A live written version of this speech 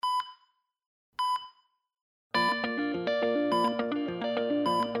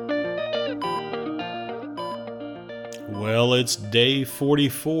Well, it's day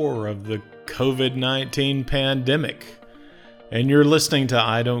 44 of the COVID-19 pandemic, and you're listening to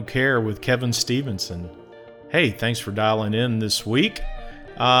I Don't Care with Kevin Stevenson. Hey, thanks for dialing in this week.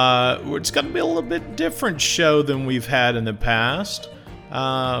 It's going to be a little bit different show than we've had in the past.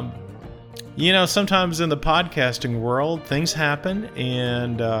 Sometimes in the podcasting world, things happen,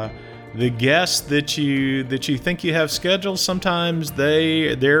 and the guests that you think you have scheduled, sometimes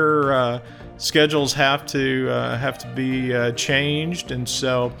their schedules have to be changed, and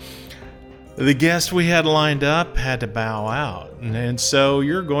so the guest we had lined up had to bow out, and so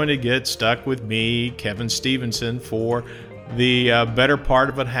you're going to get stuck with me, Kevin Stevenson, for the better part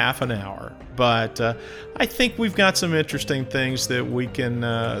of a half an hour. But I think we've got some interesting things that we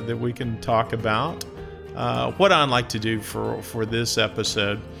can talk about. What I'd like to do for this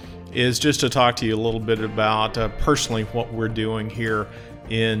episode is just to talk to you a little bit about personally what we're doing here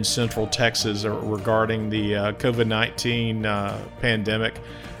in Central Texas regarding the COVID-19 pandemic.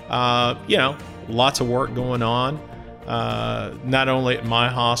 Lots of work going on, not only at my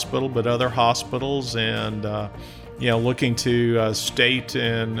hospital, but other hospitals, and looking to state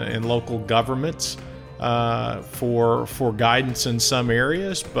and local governments for guidance in some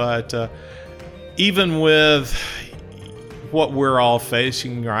areas. But even with what we're all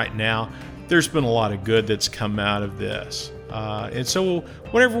facing right now, there's been a lot of good that's come out of this. And so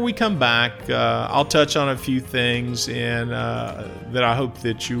whenever we come back, I'll touch on a few things and that I hope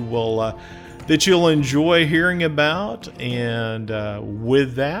that you'll enjoy hearing about. And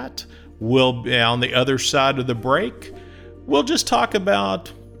with that, we'll be on the other side of the break. We'll just talk about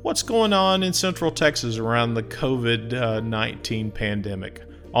what's going on in Central Texas around the COVID-19 pandemic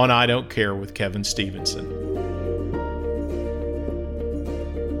on I Don't Care with Kevin Stevenson.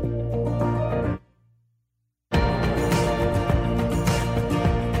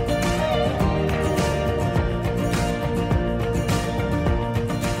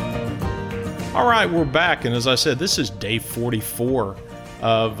 All right, we're back, and as I said, this is day 44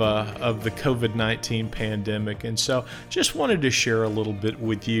 of the COVID-19 pandemic, and so just wanted to share a little bit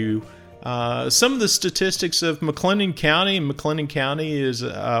with you some of the statistics of McLennan County. McLennan County is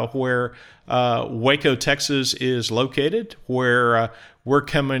where Waco, Texas is located, where we're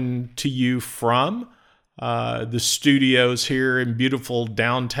coming to you from the studios here in beautiful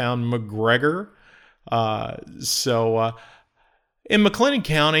downtown McGregor. In McLennan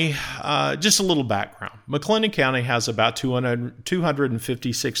County, just a little background. McLennan County has about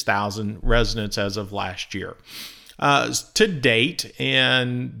 256,000 residents as of last year. To date,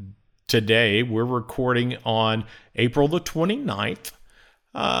 and today we're recording on April the 29th.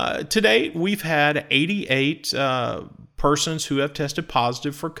 To date, we've had 88 persons who have tested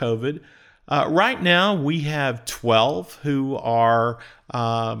positive for COVID. Right now, we have 12 who are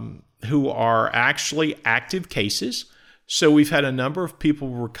actually active cases. So we've had a number of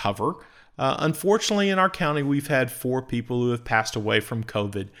people recover. Unfortunately, in our county, we've had 4 people who have passed away from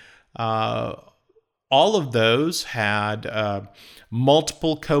COVID. All of those had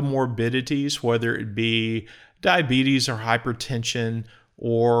multiple comorbidities, whether it be diabetes or hypertension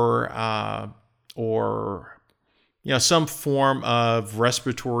or some form of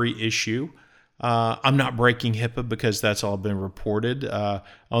respiratory issue. I'm not breaking HIPAA because that's all been reported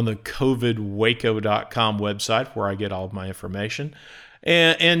on the covidwaco.com website where I get all of my information.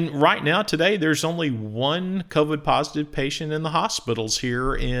 And right now, today, there's only one COVID positive patient in the hospitals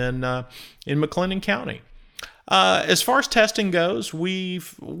here in McLennan County. As far as testing goes,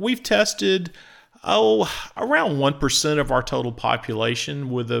 we've tested around 1% of our total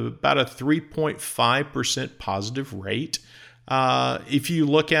population with about a 3.5% positive rate. If you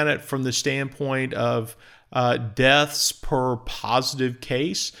look at it from the standpoint of deaths per positive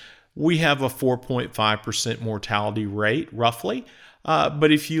case, we have a 4.5% mortality rate, roughly.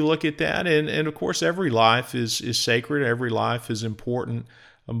 But if you look at that, and of course, every life is sacred, every life is important.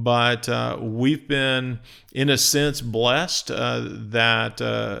 But we've been, in a sense, blessed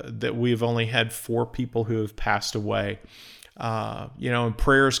that we've only had 4 people who have passed away. And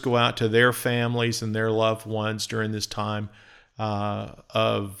prayers go out to their families and their loved ones during this time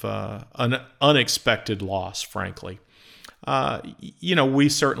of an unexpected loss, frankly. We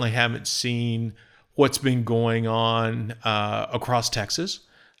certainly haven't seen what's been going on across Texas,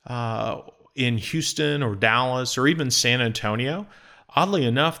 in Houston or Dallas or even San Antonio. Oddly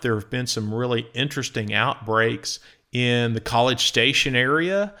enough, there have been some really interesting outbreaks in the College Station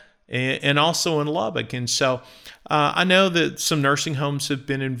area and also in Lubbock. And so I know that some nursing homes have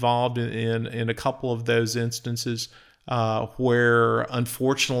been involved in a couple of those instances. Where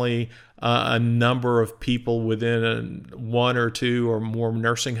unfortunately a number of people within 1 or 2 or more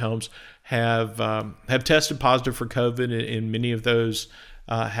nursing homes have tested positive for COVID, and many of those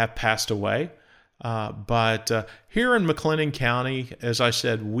have passed away. But here in McLennan County, as I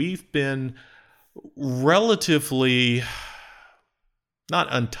said, we've been relatively not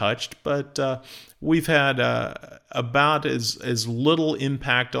untouched, but we've had about as little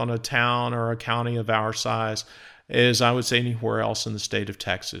impact on a town or a county of our size as I would say anywhere else in the state of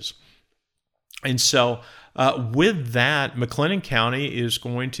Texas. And so with that, McLennan County is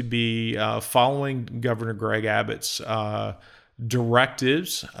going to be following Governor Greg Abbott's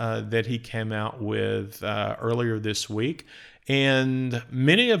directives that he came out with earlier this week. And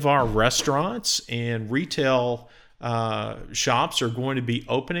many of our restaurants and retail shops are going to be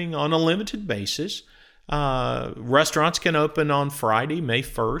opening on a limited basis. Restaurants can open on Friday, May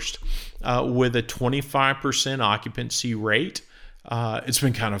 1st, with a 25% occupancy rate. It's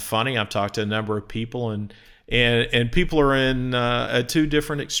been kind of funny. I've talked to a number of people, and people are in at two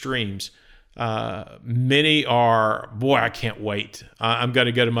different extremes. Many are, boy, I can't wait. I'm going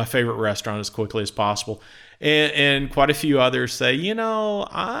to go to my favorite restaurant as quickly as possible. And quite a few others say,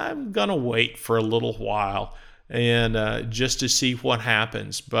 I'm going to wait for a little while and just to see what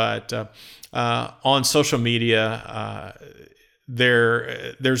happens. But on social media,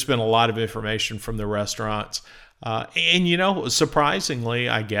 there's been a lot of information from the restaurants. And surprisingly,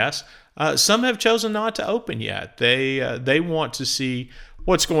 I guess, some have chosen not to open yet. They want to see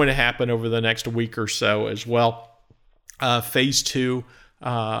what's going to happen over the next week or so as well. Phase 2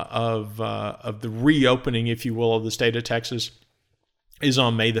 of the reopening, if you will, of the state of Texas is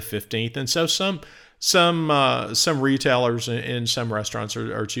on May the 15th. And so some retailers and some restaurants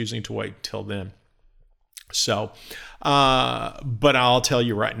are choosing to wait till then. So, but I'll tell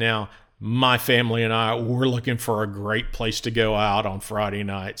you right now, my family and I, we're looking for a great place to go out on Friday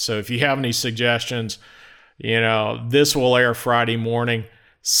night. So if you have any suggestions, this will air Friday morning,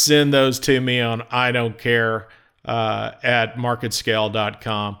 send those to me on I don't care at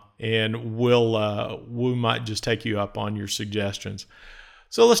marketscale.com, and we might just take you up on your suggestions.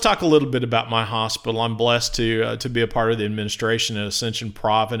 So let's talk a little bit about my hospital. I'm blessed to be a part of the administration at Ascension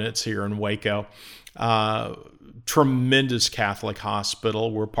Providence here in Waco. Tremendous Catholic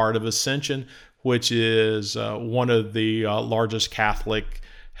hospital. We're part of Ascension, which is one of the largest Catholic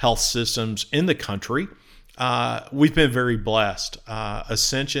health systems in the country. We've been very blessed.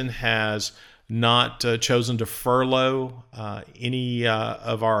 Ascension has not chosen to furlough any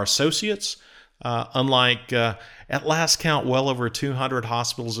of our associates. Unlike, at last count, well over 200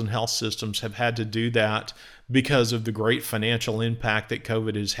 hospitals and health systems have had to do that because of the great financial impact that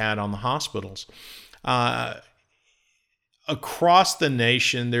COVID has had on the hospitals. Across the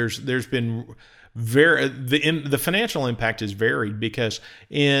nation, there's been the financial impact is varied because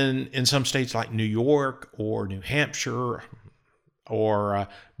in some states like New York or New Hampshire or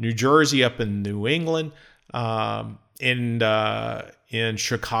New Jersey, up in New England, in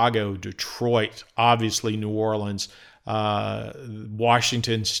Chicago, Detroit, obviously New Orleans,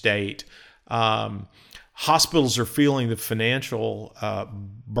 Washington State, hospitals are feeling the financial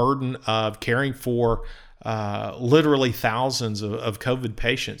burden of caring for literally thousands of COVID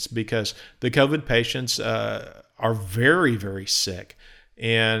patients, because the COVID patients are very, very sick.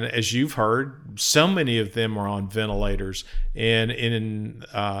 And as you've heard, so many of them are on ventilators and in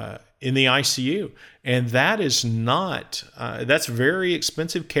the ICU. And that is not, that's very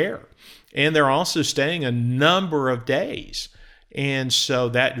expensive care. And they're also staying a number of days. And so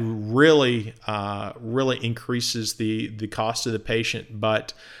that really increases the cost of the patient.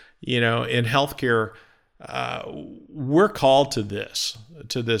 But, in healthcare, we're called to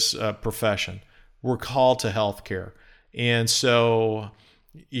this profession. We're called to healthcare. And so,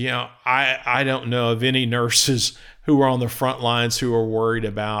 I don't know of any nurses who are on the front lines who are worried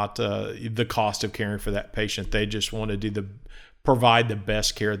about the cost of caring for that patient. They just want to provide the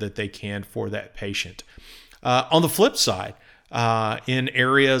best care that they can for that patient. On the flip side, in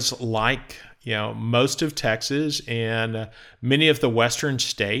areas like most of Texas and many of the western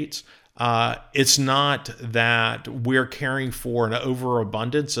states, it's not that we're caring for an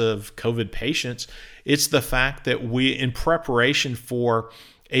overabundance of COVID patients. It's the fact that we, in preparation for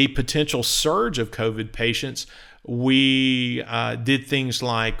a potential surge of COVID patients, we did things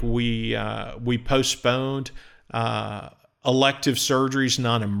like we postponed elective surgeries,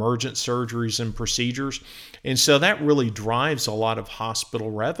 non-emergent surgeries and procedures. And so that really drives a lot of hospital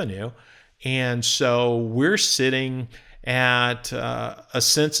revenue. And so we're sitting at a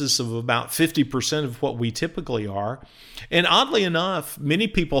census of about 50% of what we typically are. And oddly enough, many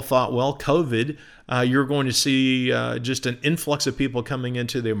people thought, well, COVID, you're going to see just an influx of people coming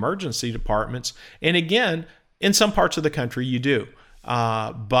into the emergency departments. And again, in some parts of the country, you do.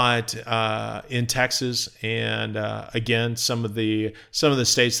 But in Texas and again some of the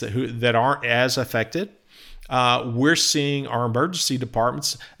states that aren't as affected, we're seeing our emergency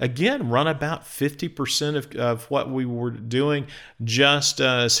departments again run about 50% of what we were doing just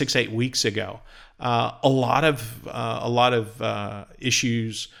 6-8 weeks ago. A lot of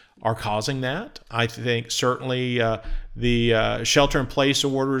issues are causing that. I think certainly the shelter-in-place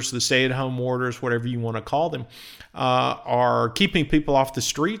orders, the stay-at-home orders, whatever you want to call them, are keeping people off the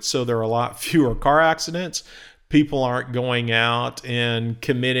streets, so there are a lot fewer car accidents. People aren't going out and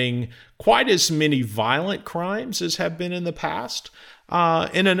committing quite as many violent crimes as have been in the past.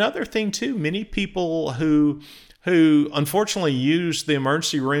 And another thing, too, many people who unfortunately use the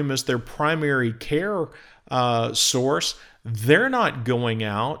emergency room as their primary care source, they're not going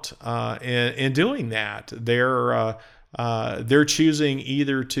out and doing that. They're choosing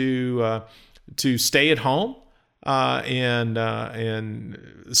either to stay at home and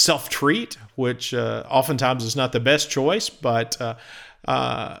self-treat, which oftentimes is not the best choice, but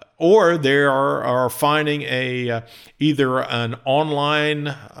or they are finding either an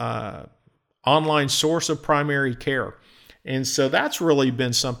online source of primary care. And so that's really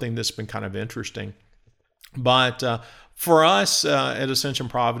been something that's been kind of interesting. But for us at Ascension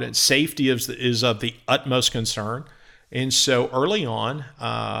Providence, safety is of the utmost concern. And so early on,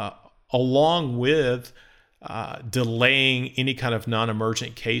 along with delaying any kind of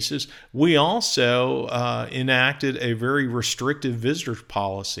non-emergent cases, we also enacted a very restrictive visitor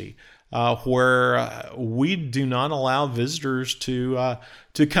policy where we do not allow visitors to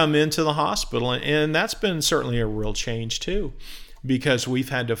come into the hospital. And that's been certainly a real change too, because we've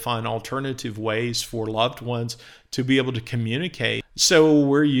had to find alternative ways for loved ones to be able to communicate. So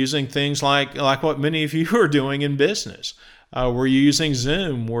we're using things like what many of you are doing in business. We're using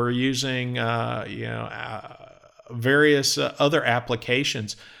Zoom. We're using various other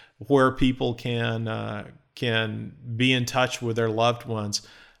applications where people can be in touch with their loved ones.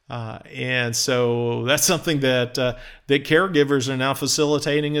 And so that's something that caregivers are now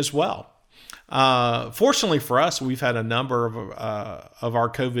facilitating as well. Fortunately for us, we've had a number of our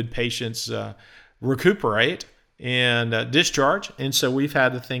COVID patients recuperate and discharge, and so we've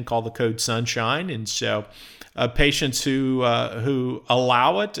had a thing called the Code Sunshine, and so patients who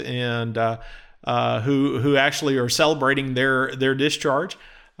allow it and who actually are celebrating their discharge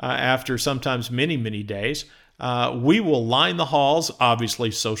after sometimes many days. We will line the halls,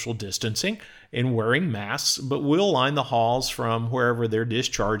 obviously social distancing and wearing masks, but we'll line the halls from wherever they're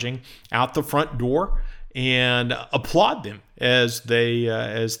discharging out the front door and applaud them as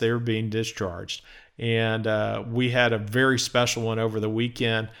they're being discharged. And we had a very special one over the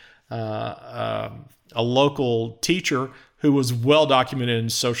weekend. A local teacher who was well documented in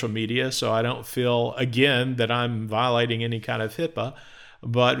social media, so I don't feel again that I'm violating any kind of HIPAA.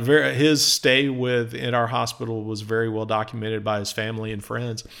 But his stay in our hospital was very well documented by his family and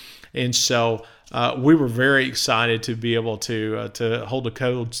friends. And so we were very excited to be able to hold a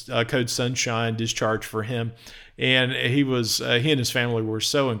Code Sunshine discharge for him. And he and his family were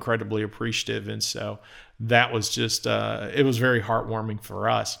so incredibly appreciative. And so that was just, it was very heartwarming for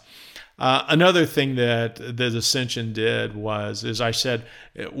us. Another thing that Ascension did was, as I said,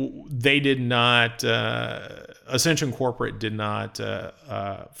 they did not, Ascension Corporate did not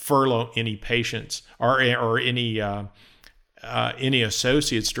furlough any patients or any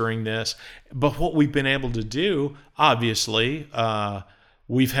associates during this. But what we've been able to do, obviously,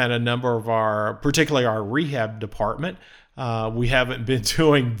 we've had a number of particularly our rehab department. We haven't been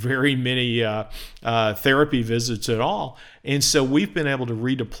doing very many therapy visits at all. And so we've been able to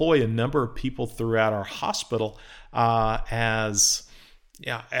redeploy a number of people throughout our hospital as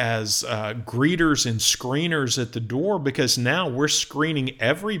greeters and screeners at the door, because now we're screening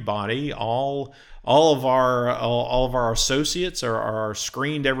everybody. All of our associates are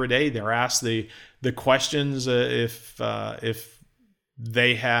screened every day. They're asked the questions if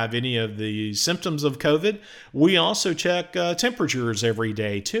they have any of the symptoms of COVID. We also check temperatures every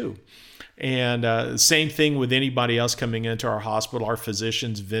day too. And same thing with anybody else coming into our hospital, our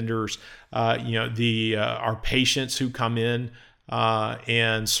physicians, vendors, our patients who come in,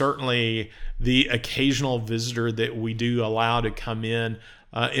 and certainly the occasional visitor that we do allow to come in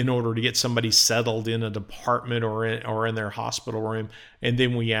order to get somebody settled in a department or in their hospital room, and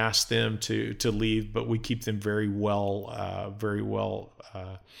then we ask them to leave, but we keep them very well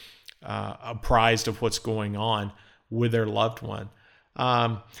apprised of what's going on with their loved one.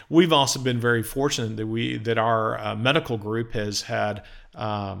 We've also been very fortunate that our medical group has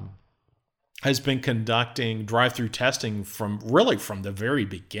been conducting drive-through testing from the very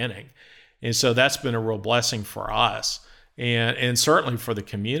beginning, and so that's been a real blessing for us. and certainly for the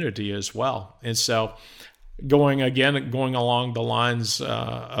community as well. And so going along the lines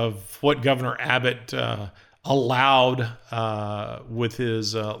of what Governor Abbott allowed with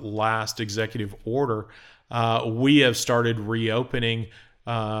his last executive order, we have started reopening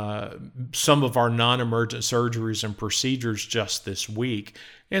some of our non-emergent surgeries and procedures just this week.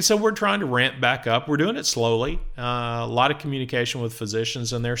 And so we're trying to ramp back up. We're doing it slowly, a lot of communication with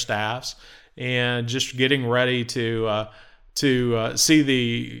physicians and their staffs, and just getting ready to see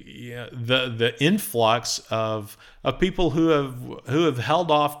the influx of people who have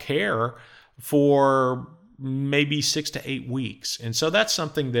held off care for maybe 6 to 8 weeks. And so that's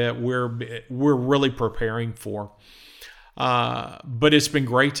something that we're really preparing for. But it's been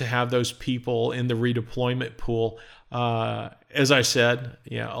great to have those people in the redeployment pool. As I said,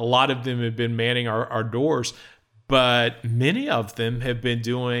 a lot of them have been manning our doors, but many of them have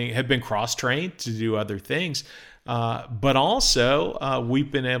been cross-trained to do other things. But also,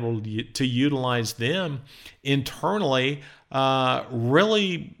 we've been able to utilize them internally,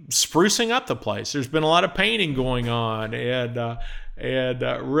 really sprucing up the place. There's been a lot of painting going on, and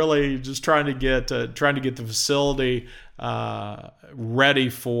really just trying to get the facility ready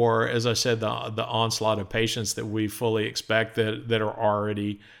for, as I said, the onslaught of patients that we fully expect that are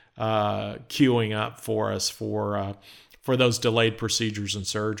already queuing up for us for those delayed procedures and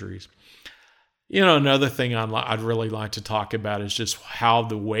surgeries. Another thing I'd really like to talk about is just how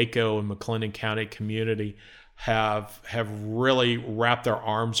the Waco and McLennan County community have really wrapped their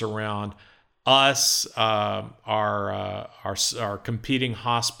arms around us, our competing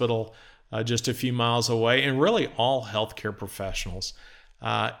hospital just a few miles away, and really all healthcare professionals.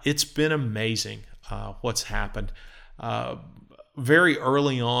 It's been amazing what's happened. Very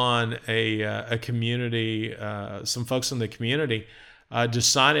early on, a community, some folks in the community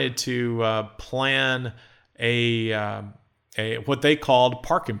decided to plan a what they called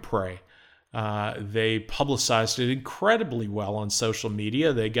Park and Pray. They publicized it incredibly well on social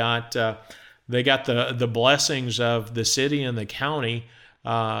media. They got the blessings of the city and the county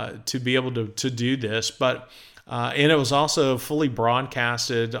to be able to do this, but and it was also fully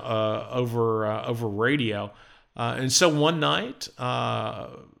broadcasted over radio. And so one night,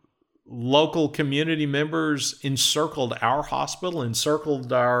 local community members encircled our hospital,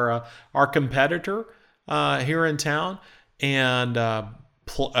 encircled our competitor here in town, and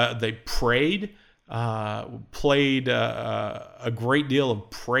they prayed, played a great deal of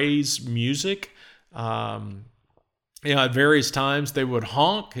praise music. At various times they would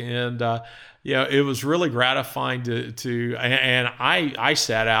honk, and it was really gratifying to and I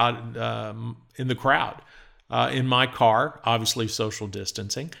sat out in the crowd in my car, obviously social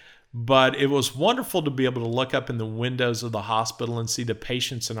distancing. But it was wonderful to be able to look up in the windows of the hospital and see the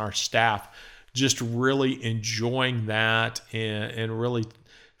patients and our staff just really enjoying that and really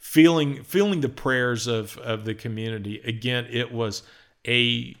feeling the prayers of the community. Again, it was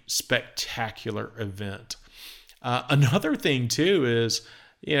a spectacular event. Another thing too is,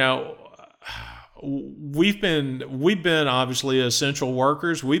 we've been obviously essential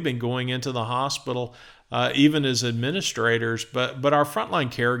workers. We've been going into the hospital even as administrators, but our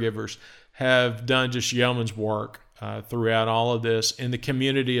frontline caregivers have done just yeoman's work throughout all of this, and the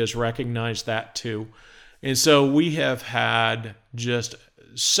community has recognized that too. And so we have had just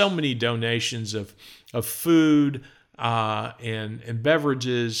so many donations of food and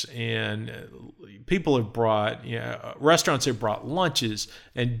beverages, and people have brought, restaurants have brought lunches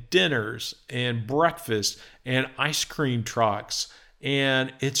and dinners and breakfast and ice cream trucks,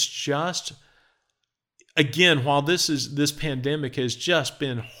 and it's just, again, while this pandemic has just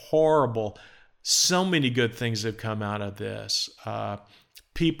been horrible, so many good things have come out of this.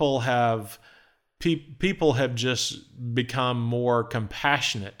 People have just become more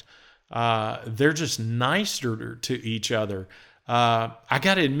compassionate. They're just nicer to each other. I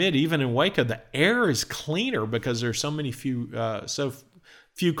got to admit, even in Waco, the air is cleaner because there's so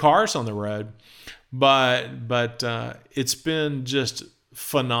few cars on the road. But it's been just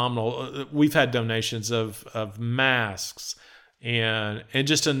phenomenal. We've had donations of masks and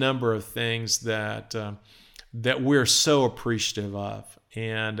just a number of things that we're so appreciative of,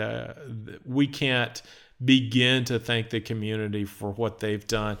 and we can't begin to thank the community for what they've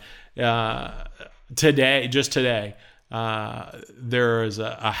done. Today, there is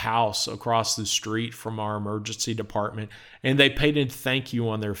a house across the street from our emergency department, and they painted thank you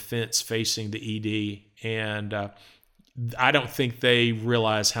on their fence facing the ED, and I don't think they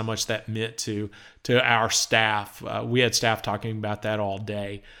realize how much that meant to our staff. We had staff talking about that all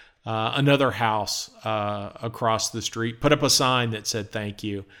day. Another house across the street put up a sign that said thank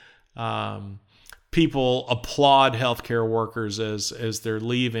you. people applaud healthcare workers as they're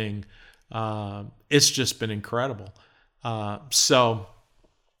leaving. It's just been incredible. So,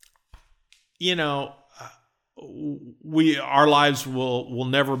 our lives will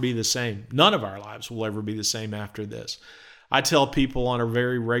never be the same. None of our lives will ever be the same after this. I tell people on a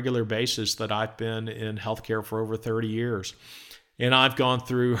very regular basis that I've been in healthcare for over 30 years. And I've gone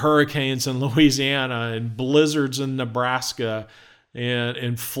through hurricanes in Louisiana and blizzards in Nebraska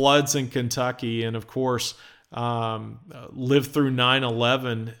and floods in Kentucky. And of course, lived through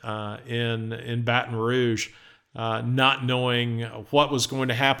 9/11 in Baton Rouge, not knowing what was going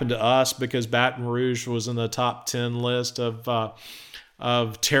to happen to us because Baton Rouge was in the top 10 list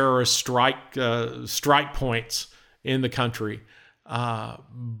of terrorist strike points in the country.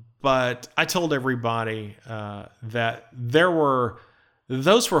 But I told everybody that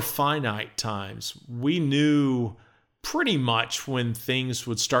those were finite times. We knew pretty much when things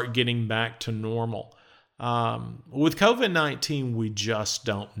would start getting back to normal. With COVID-19, we just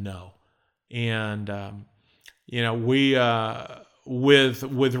don't know. And, we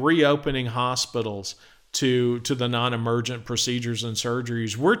with reopening hospitals to the non-emergent procedures and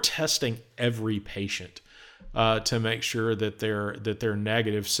surgeries, we're testing every patient to make sure that they're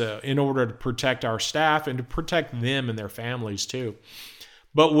negative. So in order to protect our staff and to protect them and their families too.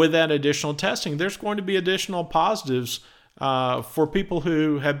 But with that additional testing, there's going to be additional positives for people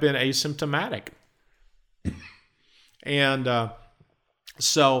who have been asymptomatic. And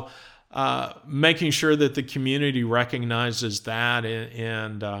so making sure that the community recognizes that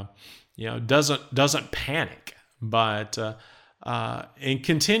and doesn't panic, but and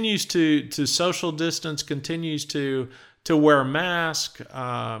continues to social distance, continues to wear a mask,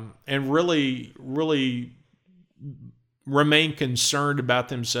 and really remain concerned about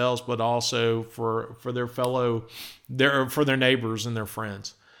themselves, but also for their neighbors and their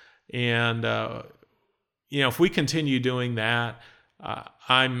friends. And if we continue doing that,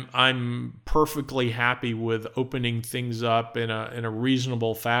 I'm perfectly happy with opening things up in a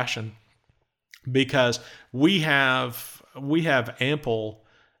reasonable fashion, because we have ample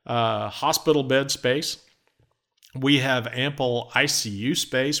hospital bed space, we have ample ICU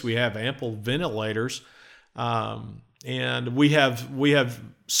space, we have ample ventilators, and we have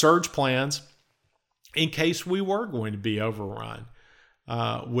surge plans in case we were going to be overrun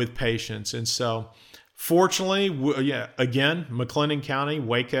with patients. And so, fortunately, again, McLennan County,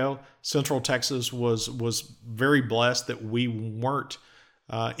 Waco, Central Texas was very blessed that we weren't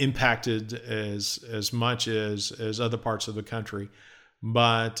impacted as much as other parts of the country.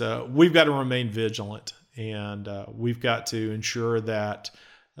 But we've got to remain vigilant, and we've got to ensure that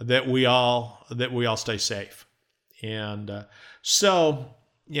we all stay safe. And so,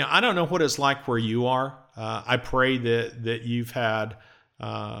 I don't know what it's like where you are. I pray that you've had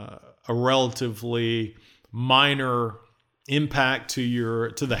a relatively minor impact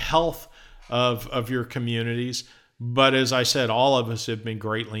to the health of your communities. But as I said, all of us have been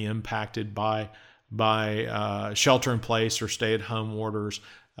greatly impacted by shelter in place or stay at home orders.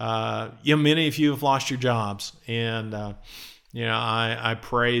 Many of you have lost your jobs, and I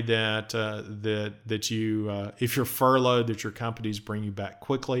pray that you, if you're furloughed, that your companies bring you back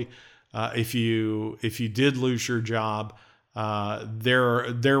quickly. If you did lose your job,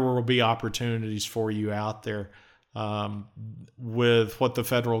 there will be opportunities for you out there with what the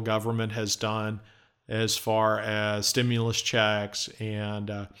federal government has done as far as stimulus checks and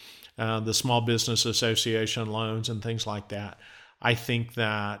the Small Business Association loans and things like that. I think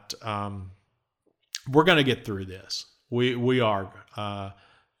that we're going to get through this. We are.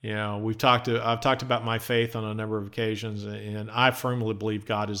 I've talked about my faith on a number of occasions, and I firmly believe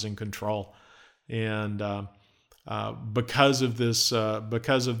God is in control. And because of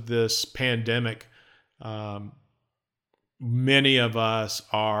this pandemic, many of us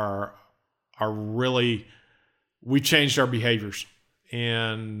are really, we changed our behaviors,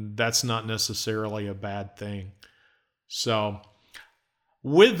 and that's not necessarily a bad thing. So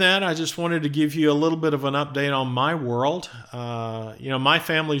with that, I just wanted to give you a little bit of an update on my world. My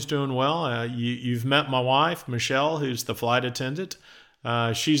family's doing well. You've met my wife, Michelle, who's the flight attendant.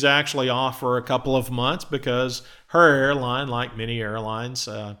 She's actually off for a couple of months because her airline, like many airlines,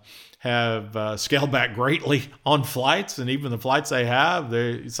 have scaled back greatly on flights, and even the flights they have,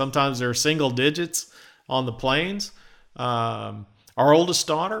 sometimes they're single digits on the planes. Our oldest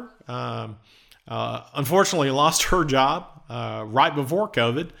daughter, unfortunately, lost her job right before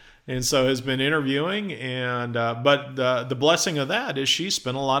COVID, and so has been interviewing. And but the blessing of that is she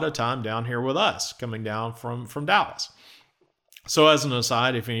spent a lot of time down here with us, coming down from Dallas. So as an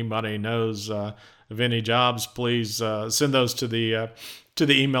aside, if anybody knows of any jobs, please send those to the to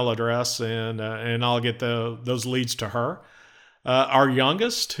the email address, and I'll get those leads to her. Our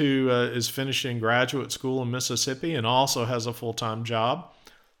youngest, who is finishing graduate school in Mississippi and also has a full-time job,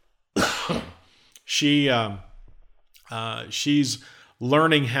 she's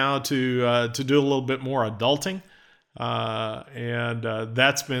learning how to do a little bit more adulting, and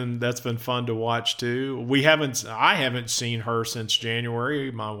that's been fun to watch too. I haven't seen her since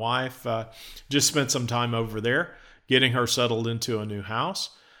January. My wife just spent some time over there getting her settled into a new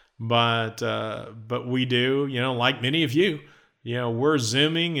house, but we do, like many of you. We're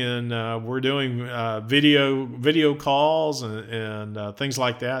Zooming and we're doing video calls and things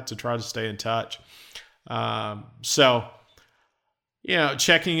like that to try to stay in touch. So,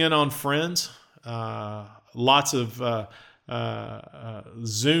 checking in on friends, lots of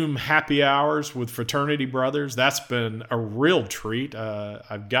Zoom happy hours with fraternity brothers. That's been a real treat,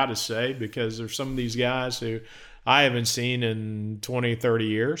 I've got to say, because there's some of these guys who I haven't seen in 20, 30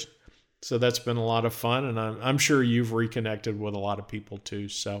 years. So that's been a lot of fun, and I'm sure you've reconnected with a lot of people too.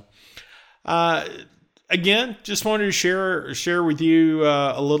 So, again, just wanted to share with you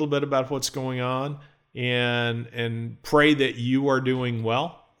a little bit about what's going on, and pray that you are doing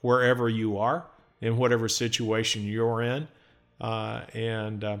well wherever you are, in whatever situation you're in.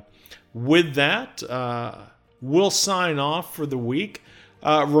 And with that, we'll sign off for the week.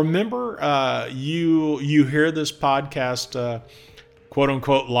 Remember, you hear this podcast, quote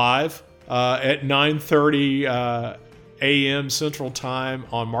unquote, live. At 9:30 a.m. Central Time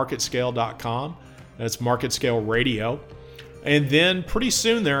on MarketScale.com. That's MarketScale Radio. And then pretty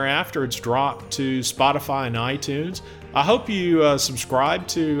soon thereafter, it's dropped to Spotify and iTunes. I hope you subscribe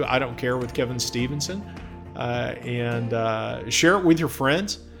to I Don't Care with Kevin Stevenson, and share it with your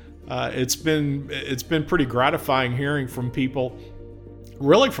friends. It's been pretty gratifying hearing from people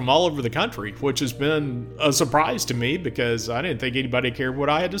really from all over the country, which has been a surprise to me because I didn't think anybody cared what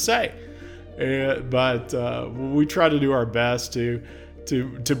I had to say. But we try to do our best to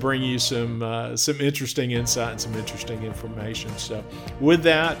bring you some interesting insight and some interesting information. So with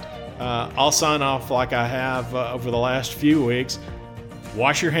that, I'll sign off like I have over the last few weeks.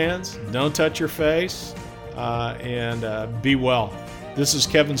 Wash your hands, don't touch your face, and be well. This is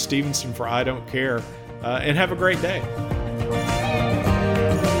Kevin Stevenson for I Don't Care, and have a great day.